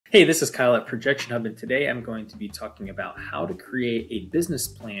Hey, this is Kyle at ProjectionHub, and today I'm going to be talking about how to create a business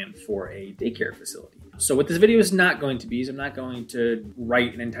plan for a daycare facility. So what this video is not going to be is I'm not going to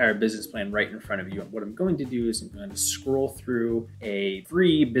write an entire business plan right in front of you. What I'm going to do is I'm going to scroll through a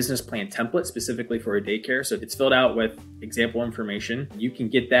free business plan template specifically for a daycare. So it's filled out with example information. You can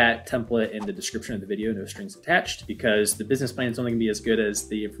get that template in the description of the video, no strings attached, because the business plan is only going to be as good as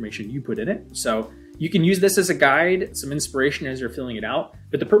the information you put in it. So you can use this as a guide, some inspiration as you're filling it out.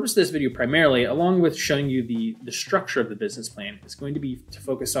 But the purpose of this video primarily, along with showing you the structure of the business plan, is going to be to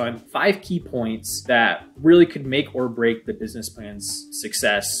focus on 5 key points that really could make or break the business plan's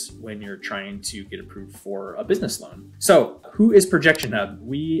success when you're trying to get approved for a business loan. So who is ProjectionHub?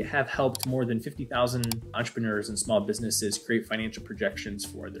 We have helped more than 50,000 entrepreneurs and small businesses create financial projections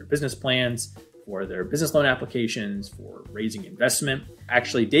for their business plans, for their business loan applications, for raising investment.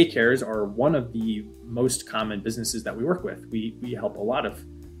 Actually, daycares are one of the most common businesses that we work with. We help a lot of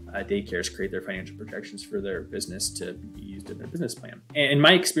daycares create their financial projections for their business to be used in their business plan. And in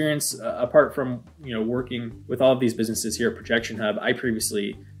my experience, apart from working with all of these businesses here at ProjectionHub, I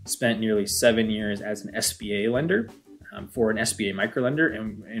previously spent nearly 7 years as an SBA lender for an SBA microlender,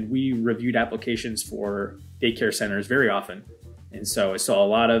 and we reviewed applications for daycare centers very often. And so I saw a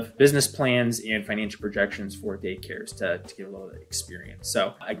lot of business plans and financial projections for daycares to get a little experience.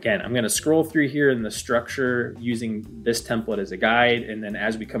 So again, I'm going to scroll through here in the structure using this template as a guide. And then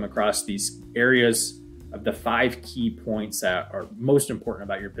as we come across these areas of the 5 key points that are most important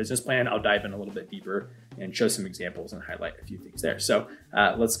about your business plan, I'll dive in a little bit deeper and show some examples and highlight a few things there. So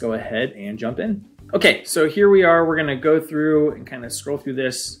let's go ahead and jump in. Okay, so here we are. We're going to go through and kind of scroll through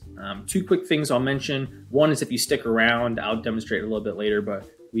this. 2 quick things I'll mention. One is if you stick around, I'll demonstrate a little bit later, but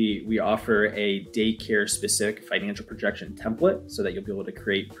we offer a daycare specific financial projection template so that you'll be able to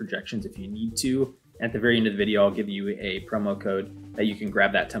create projections if you need to. At the very end of the video, I'll give you a promo code that you can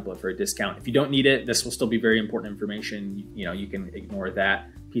grab that template for a discount. If you don't need it, this will still be very important information. You can ignore that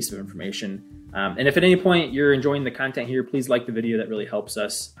piece of information. And if at any point you're enjoying the content here, please like the video. That really helps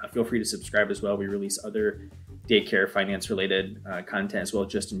us. Feel free to subscribe as well. We release other daycare finance related content as well,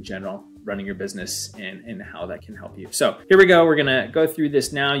 just in general, running your business and how that can help you. So here we go. We're going to go through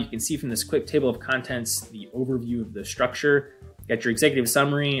this now. You can see from this quick table of contents, the overview of the structure. You got your executive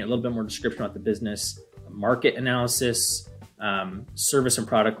summary, a little bit more description about the business, market analysis, service and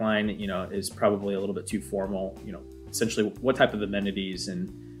product line, is probably a little bit too formal. Essentially what type of amenities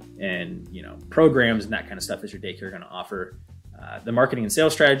and programs and that kind of stuff is your daycare going to offer, the marketing and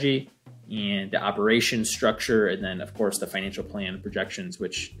sales strategy, and the operation structure, and then of course the financial plan projections,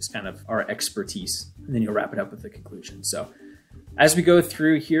 which is kind of our expertise. And then you'll wrap it up with the conclusion. So as we go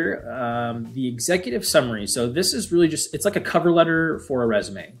through here, the executive summary. So this is really it's like a cover letter for a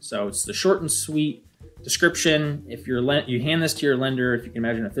resume. So it's the short and sweet description. If you hand this to your lender, if you can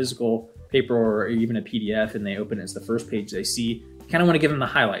imagine a physical paper or even a PDF, and they open it as the first page they see, you kind of want to give them the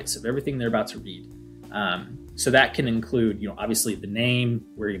highlights of everything they're about to read. So that can include, obviously the name,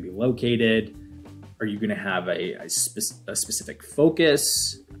 where you're going to be located. Are you going to have a specific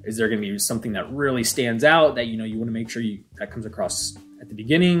focus? Is there going to be something that really stands out that you want to make sure that comes across at the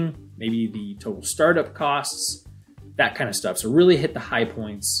beginning? Maybe the total startup costs, that kind of stuff. So really hit the high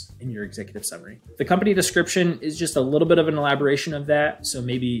points in your executive summary. The company description is just a little bit of an elaboration of that. So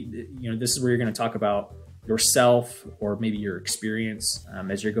maybe, this is where you're going to talk about yourself or maybe your experience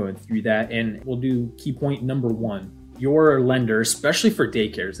as you're going through that. And we'll do key point number 1. Your lender, especially for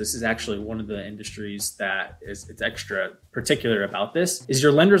daycares, this is actually one of the industries that it's extra particular about this, is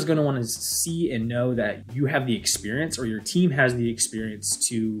your lender is going to want to see and know that you have the experience or your team has the experience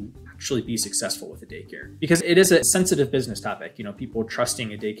to actually be successful with a daycare, because it is a sensitive business topic. People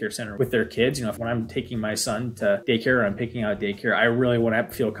trusting a daycare center with their kids. When I'm taking my son to daycare or I'm picking out daycare, I really want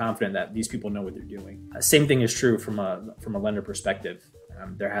to feel confident that these people know what they're doing. Same thing is true from a lender perspective.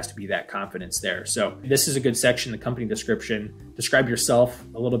 There has to be that confidence there. So this is a good section, the company description. Describe yourself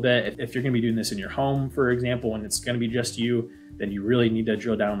a little bit. If you're going to be doing this in your home, for example, and it's going to be just you, then you really need to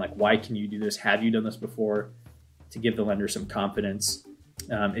drill down, like, why can you do this? Have you done this before? To give the lender some confidence.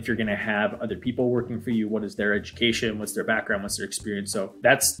 If you're going to have other people working for you, what is their education? What's their background? What's their experience? So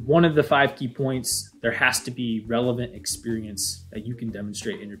that's one of the 5 key points. There has to be relevant experience that you can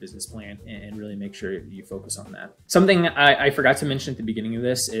demonstrate in your business plan and really make sure you focus on that. Something I forgot to mention at the beginning of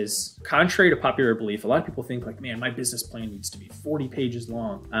this is, contrary to popular belief, a lot of people think like, man, my business plan needs to be 40 pages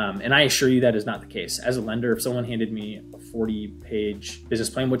long. And I assure you that is not the case. As a lender, if someone handed me a 40-page business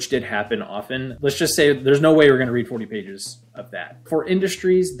plan, which did happen often, let's just say there's no way we're going to read 40 pages of that. For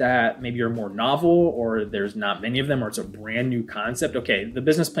industries that maybe are more novel, or there's not many of them, or it's a brand new concept, okay, the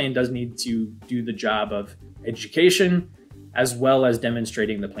business plan does need to do the job of education as well as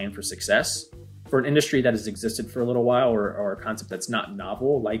demonstrating the plan for success. For an industry that has existed for a little while, or a concept that's not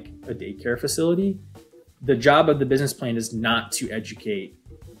novel, like a daycare facility, the job of the business plan is not to educate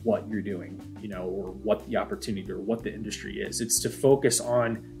what you're doing, or what the opportunity or what the industry is. It's to focus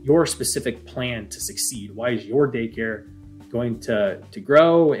on your specific plan to succeed. Why is your daycare going to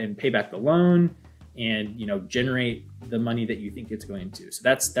grow and pay back the loan and, generate the money that you think it's going to? So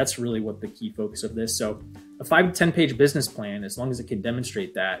that's really what the key focus of this. So a 5 to 10 page business plan, as long as it can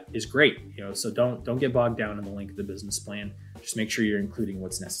demonstrate that, is great. So don't get bogged down in the length of the business plan. Just make sure you're including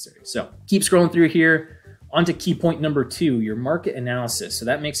what's necessary. So keep scrolling through here. On to key point number 2, your market analysis. So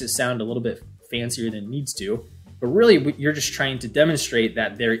that makes it sound a little bit fancier than it needs to, but really you're just trying to demonstrate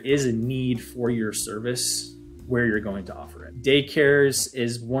that there is a need for your service where you're going to offer it. Daycares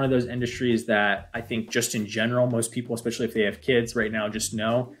is one of those industries that I think just in general, most people, especially if they have kids right now, just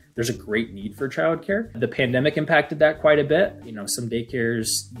know there's a great need for childcare. The pandemic impacted that quite a bit. Some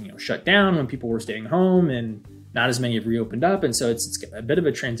daycares, shut down when people were staying home and not as many have reopened up. And so it's a bit of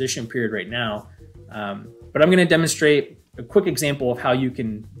a transition period right now. But I'm going to demonstrate a quick example of how you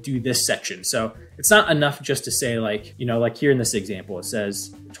can do this section. So it's not enough just to say like here in this example, it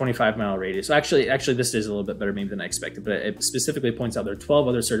says 25-mile radius. So actually this is a little bit better maybe than I expected, but it specifically points out there are 12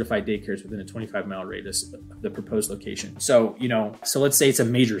 other certified daycares within a 25-mile radius of the proposed location. So, so let's say it's a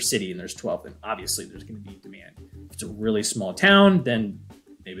major city and there's 12, then obviously there's going to be demand. If it's a really small town, then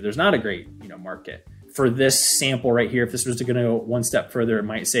maybe there's not a great, market. For this sample right here, if this was to go one step further, it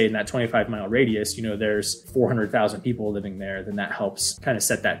might say in that 25-mile radius, there's 400,000 people living there, then that helps kind of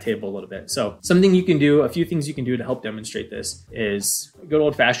set that table a little bit. So something you can do, a few things you can do to help demonstrate this is good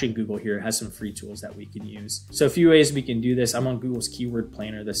old-fashioned Google here. It has some free tools that we can use. So a few ways we can do this. I'm on Google's keyword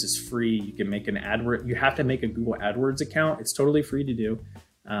planner. This is free. You can make an AdWords. You have to make a Google AdWords account. It's totally free to do,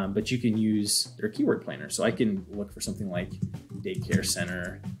 but you can use their keyword planner. So I can look for something like daycare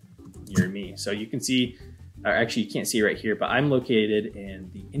center near me. So you can see, or actually you can't see right here, but I'm located in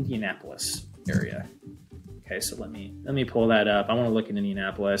the Indianapolis area. Okay, so let me pull that up. I want to look in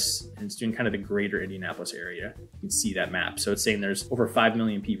Indianapolis, and it's doing kind of the greater Indianapolis area. You can see that map. So it's saying there's over 5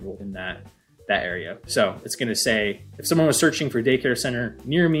 million people in that area. So it's going to say if someone was searching for daycare center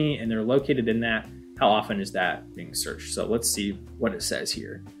near me and they're located in that, how often is that being searched? So let's see what it says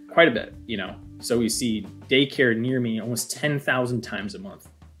here. Quite a bit, So we see daycare near me almost 10,000 times a month.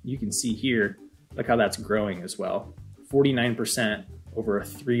 You can see here, look how that's growing as well. 49% over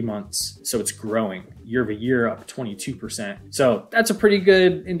 3 months. So it's growing year over year, up 22%. So that's a pretty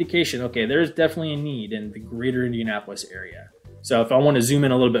good indication. Okay, there's definitely a need in the greater Indianapolis area. So if I want to zoom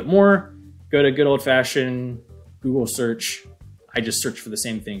in a little bit more, go to good old fashioned Google search. I just searched for the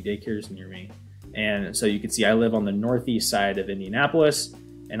same thing, daycares near me. And so you can see I live on the northeast side of Indianapolis,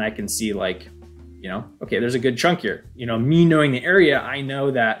 and I can see okay, there's a good chunk here. Me knowing the area, I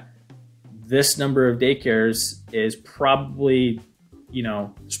know that this number of daycares is probably,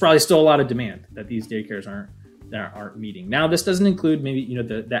 there's probably still a lot of demand that these daycares aren't meeting. Now, this doesn't include maybe,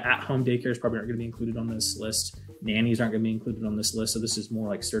 the at-home daycares probably aren't going to be included on this list. Nannies aren't going to be included on this list. So this is more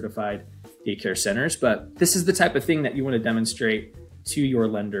like certified daycare centers. But this is the type of thing that you want to demonstrate to your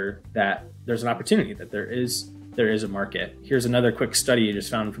lender that there's an opportunity, that there is a market. Here's another quick study I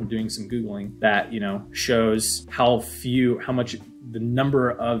just found from doing some Googling that, shows how much the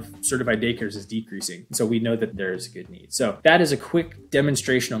number of certified daycares is decreasing. So we know that there is a good need. So that is a quick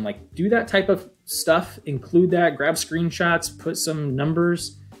demonstration on do that type of stuff, include that, grab screenshots, put some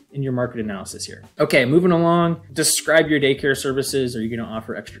numbers in your market analysis here. Okay, moving along, describe your daycare services. Are you going to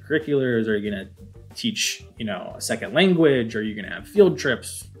offer extracurriculars? Are you going to teach, a second language? Are you going to have field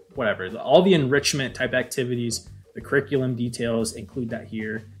trips? Whatever, all the enrichment type activities, the curriculum details, include that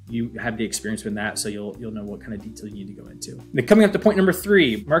here. You have the experience with that, so you'll know what kind of detail you need to go into. Now, coming up to point number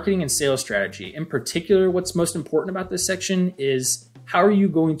 3, marketing and sales strategy. In particular, what's most important about this section is how are you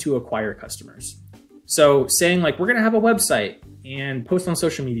going to acquire customers? So saying we're going to have a website and post on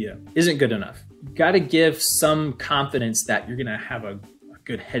social media isn't good enough. You got to give some confidence that you're going to have a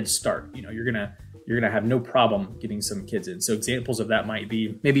good head start. You're going to have no problem getting some kids in. So examples of that might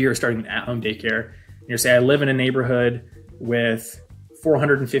be, maybe you're starting an at-home daycare and you're saying, I live in a neighborhood with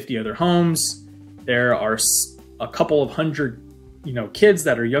 450 other homes. There are a couple of hundred, kids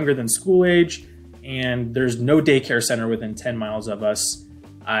that are younger than school age, and there's no daycare center within 10 miles of us.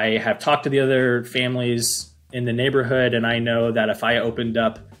 I have talked to the other families in the neighborhood, and I know that if I opened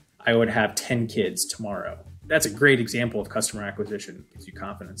up, I would have 10 kids tomorrow. That's a great example of customer acquisition. It gives you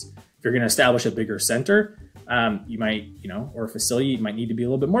confidence. If you're going to establish a bigger center, you might, or a facility, you might need to be a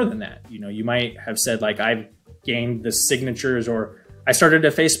little bit more than that. You might have said I've gained the signatures or I started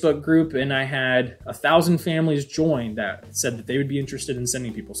a Facebook group and I had 1,000 families join that said that they would be interested in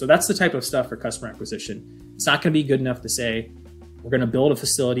sending people. So that's the type of stuff for customer acquisition. It's not going to be good enough to say, we're going to build a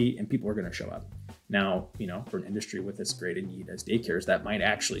facility and people are going to show up. Now, for an industry with as great a need as daycares, that might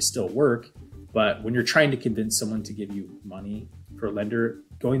actually still work. But when you're trying to convince someone to give you money for a lender,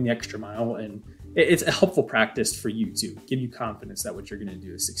 going the extra mile, and it's a helpful practice for you to give you confidence that what you're going to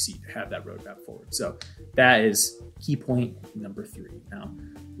do is succeed, have that roadmap forward. So that is key point number 3. Now,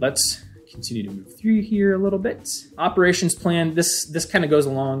 let's continue to move through here a little bit. Operations plan, this kind of goes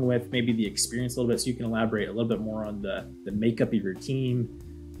along with maybe the experience a little bit, so you can elaborate a little bit more on the makeup of your team,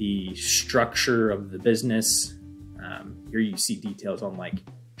 the structure of the business. Here you see details on like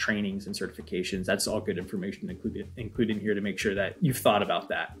trainings and certifications. That's all good information included in here to make sure that you've thought about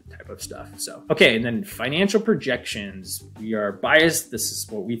that type of stuff. So, okay, and then financial projections. We are biased. This is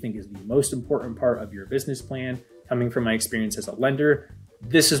what we think is the most important part of your business plan. Coming from my experience as a lender,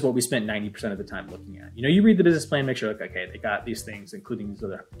 this is what we spent 90% of the time looking at. You read the business plan, make sure, like, okay, they got these things, including these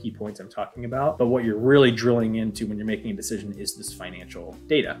other key points I'm talking about. But what you're really drilling into when you're making a decision is this financial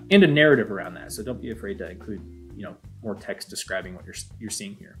data and a narrative around that. So don't be afraid to include, more text describing what you're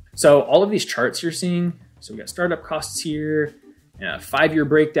seeing here. So all of these charts you're seeing, so we got startup costs here, 5-year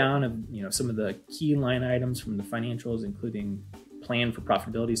breakdown of, some of the key line items from the financials, including plan for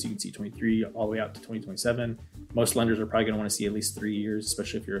profitability. So you can see 23 all the way out to 2027. Most lenders are probably going to want to see at least 3 years,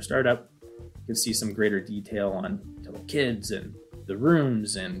 especially if you're a startup. You can see some greater detail on total kids and the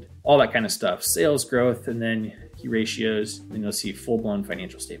rooms and all that kind of stuff, sales growth, and then key ratios. Then you'll see full-blown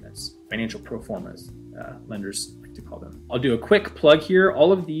financial statements, financial pro formas, lenders like to call them. I'll do a quick plug here.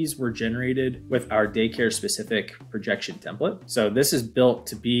 All of these were generated with our daycare specific projection template. So this is built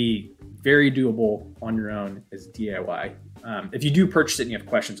to be very doable on your own as DIY. If you do purchase it and you have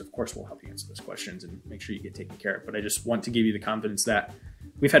questions, of course, we'll help you answer those questions and make sure you get taken care of. But I just want to give you the confidence that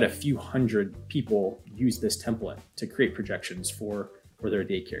we've had a few hundred people use this template to create projections for their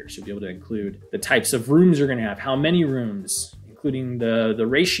daycare. So you'll be able to include the types of rooms you're going to have, how many rooms, including the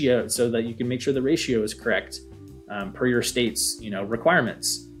ratio, so that you can make sure the ratio is correct per your state's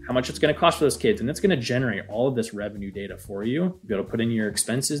requirements, how much it's going to cost for those kids. And it's going to generate all of this revenue data for you. You'll be able to put in your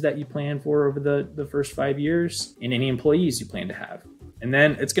expenses that you plan for over the first 5 years and any employees you plan to have. And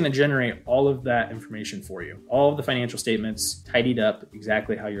then it's going to generate all of that information for you, all of the financial statements tidied up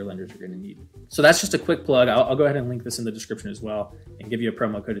exactly how your lenders are going to need. So that's just a quick plug. I'll go ahead and link this in the description as well and give you a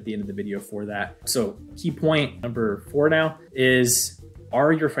promo code at the end of the video for that. So key point number 4 now is,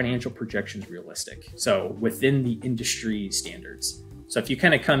 are your financial projections realistic? So within the industry standards. So if you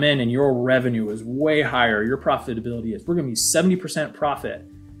kind of come in and your revenue is way higher, your profitability is, we're going to be 70% profit.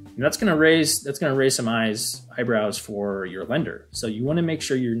 And that's going to raise some eyebrows for your lender. So you want to make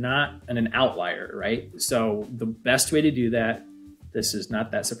sure you're not an outlier, right? So the best way to do that, this is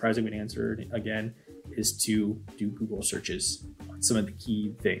not that surprising an answer again, is to do Google searches on some of the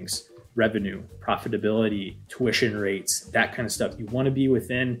key things: revenue, profitability, tuition rates, that kind of stuff. You want to be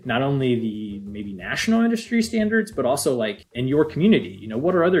within not only the maybe national industry standards, but also like in your community.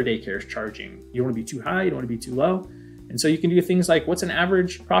 What are other daycares charging? You don't want to be too high, you don't want to be too low. And so you can do things like, what's an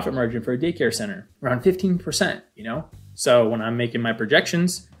average profit margin for a daycare center? Around 15%, So when I'm making my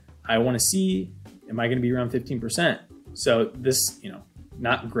projections, I want to see, am I going to be around 15%? So this,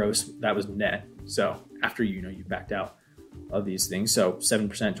 not gross, that was net. So after, you backed out of these things. So 7%,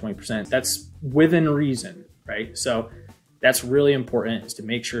 20%, that's within reason, right? So that's really important, is to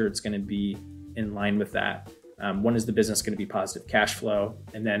make sure it's going to be in line with that. When is the business going to be positive cash flow?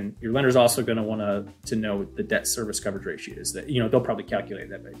 And then your lender's also going to want to know what the debt service coverage ratio is. That they'll probably calculate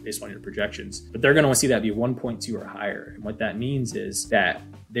that based on your projections, but they're going to want to see that be 1.2 or higher. And what that means is that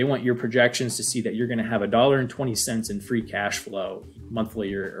they want your projections to see that you're going to have $1.20 in free cash flow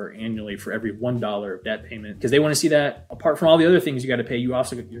monthly or annually for every $1 of debt payment, because they want to see that apart from all the other things you got to pay, you're going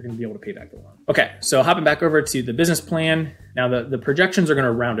to be able to pay back the loan. Okay, so hopping back over to the business plan. Now the projections are going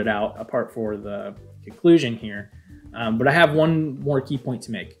to round it out apart for the conclusion here. But I have one more key point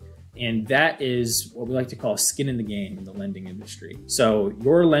to make, and that is what we like to call skin in the game in the lending industry. So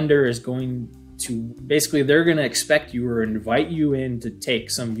your lender is going to, basically, they're going to expect you or invite you in to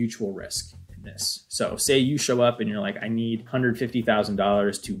take some mutual risk in this. So say you show up and you're like, I need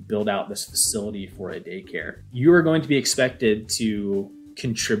 $150,000 to build out this facility for a daycare. You are going to be expected to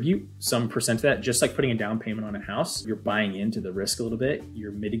contribute some percent of that, just like putting a down payment on a house. You're buying into the risk a little bit.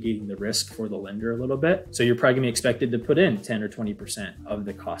 You're mitigating the risk for the lender a little bit. So you're probably gonna be expected to put in 10 or 20% of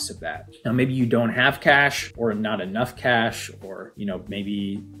the cost of that. Now, maybe you don't have cash or not enough cash, or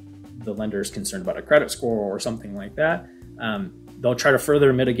maybe the lender is concerned about a credit score or something like that. They'll try to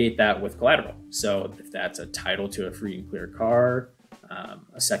further mitigate that with collateral. So if that's a title to a free and clear car,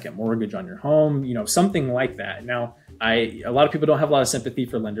 a second mortgage on your home, you know, something like that. Now, a lot of people don't have a lot of sympathy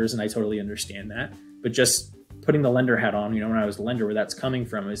for lenders, and I totally understand that. But just putting the lender hat on, you know, when I was a lender, where that's coming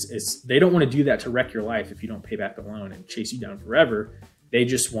from is they don't want to do that to wreck your life if you don't pay back the loan and chase you down forever. They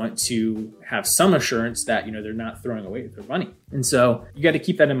just want to have some assurance that, you know, they're not throwing away their money. And so you got to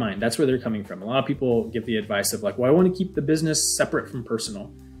keep that in mind. That's where they're coming from. A lot of people give the advice of like, well, I want to keep the business separate from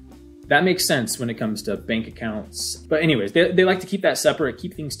personal. That makes sense when it comes to bank accounts. But anyways, they like to keep that separate,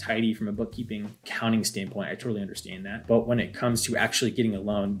 keep things tidy from a bookkeeping, accounting standpoint. I totally understand that. But when it comes to actually getting a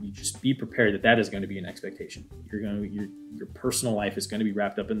loan, you just be prepared that that is going to be an expectation. Your personal life is going to be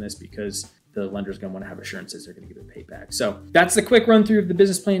wrapped up in this because the lender's going to want to have assurances they're going to give it paid back. So that's the quick run through of the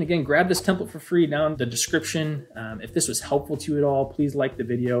business plan. Again, grab this template for free down in the description. If this was helpful to you at all, please like the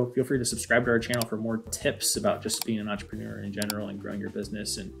video. Feel free to subscribe to our channel for more tips about just being an entrepreneur in general and growing your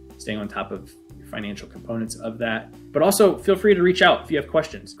business and staying on top of your financial components of that. But also feel free to reach out if you have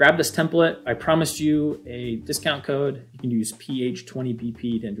questions. Grab this template. I promised you a discount code. You can use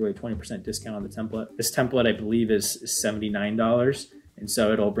PH20BP to enjoy a 20% discount on the template. This template, I believe, is $79. And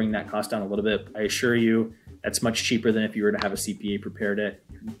so it'll bring that cost down a little bit. I assure you that's much cheaper than if you were to have a CPA prepared it.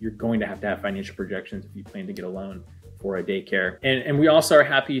 You're going to have financial projections if you plan to get a loan for a daycare. And we also are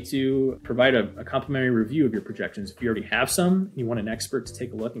happy to provide a complimentary review of your projections. If you already have some, you want an expert to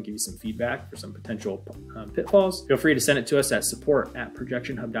take a look and give you some feedback for some potential pitfalls, feel free to send it to us at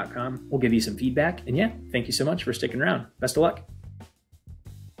support@projectionhub.com. We'll give you some feedback. And yeah, thank you so much for sticking around. Best of luck.